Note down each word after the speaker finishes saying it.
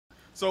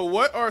So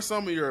what are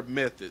some of your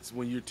methods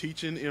when you're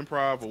teaching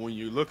improv, or when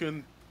you're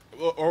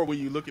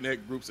looking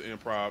at groups of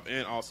improv,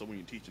 and also when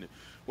you're teaching it?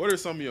 What are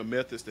some of your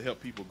methods to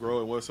help people grow,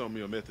 and what are some of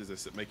your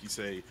methods that make you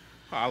say,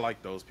 oh, I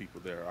like those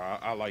people there,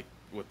 I like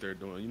what they're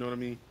doing? You know what I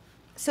mean?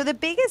 So the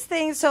biggest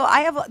thing,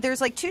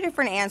 there's like two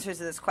different answers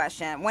to this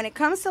question. When it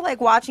comes to like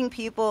watching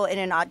people in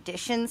an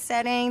audition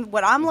setting,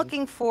 what I'm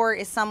looking for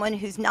is someone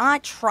who's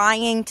not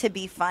trying to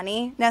be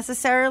funny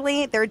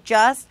necessarily. They're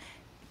just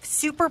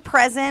super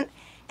present,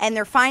 and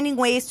they're finding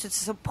ways to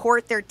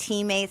support their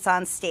teammates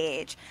on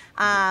stage.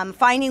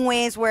 Finding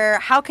ways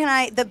where,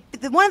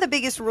 one of the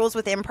biggest rules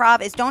with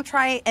improv is don't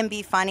try and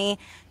be funny.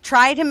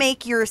 Try to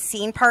make your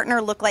scene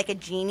partner look like a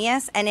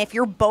genius. And if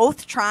you're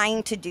both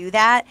trying to do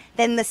that,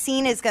 then the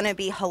scene is going to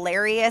be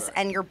hilarious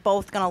and you're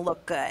both going to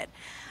look good.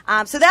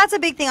 So that's a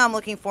big thing I'm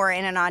looking for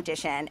in an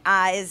audition,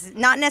 is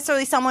not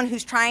necessarily someone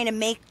who's trying to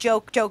make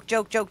joke,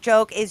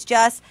 is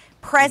just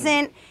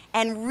present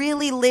and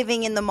really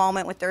living in the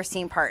moment with their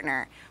scene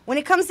partner. When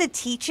it comes to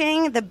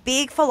teaching, the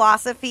big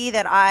philosophy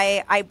that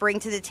I bring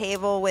to the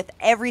table with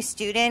every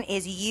student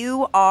is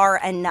you are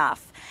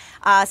enough.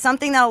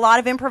 Something that a lot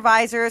of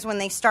improvisers, when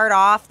they start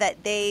off,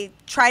 that they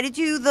try to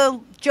do the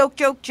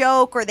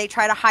joke, or they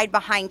try to hide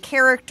behind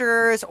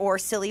characters or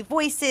silly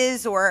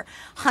voices or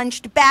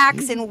hunched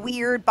backs and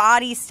weird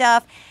body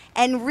stuff.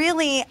 And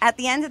really, at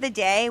the end of the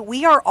day,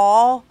 we are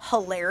all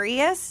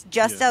hilarious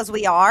just as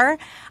we are.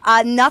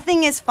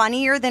 Nothing is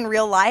funnier than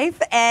real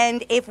life.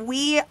 And if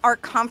we are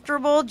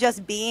comfortable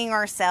just being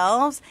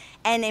ourselves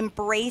and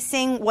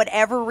embracing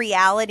whatever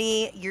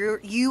reality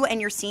you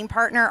and your scene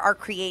partner are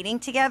creating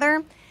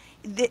together,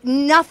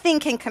 nothing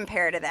can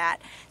compare to that.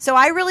 So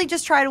I really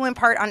just try to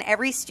impart on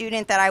every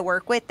student that I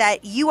work with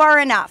that you are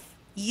enough.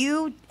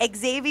 You,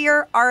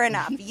 Xavier, are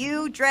enough.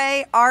 You,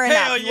 Dre, are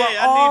enough. Hell you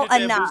yeah, are all I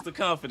needed that enough. boost of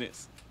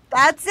confidence.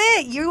 That's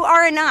it. You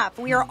are enough.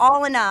 We are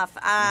all enough.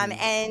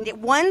 And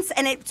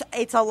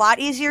it's a lot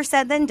easier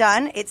said than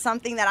done. It's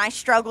something that I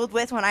struggled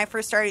with when I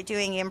first started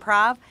doing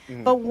improv.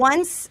 But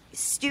once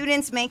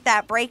students make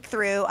that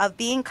breakthrough of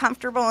being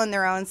comfortable in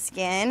their own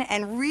skin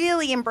and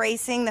really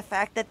embracing the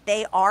fact that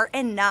they are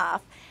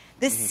enough,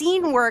 the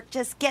scene work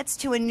just gets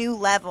to a new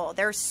level.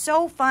 They're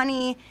so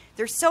funny.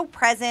 They're so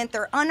present.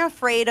 They're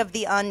unafraid of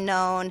the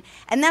unknown.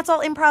 And that's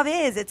all improv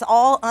is. It's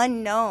all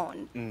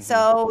unknown.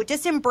 So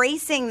just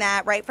embracing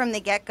that right from the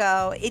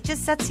get-go, it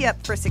just sets you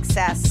up for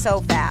success so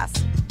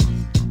fast.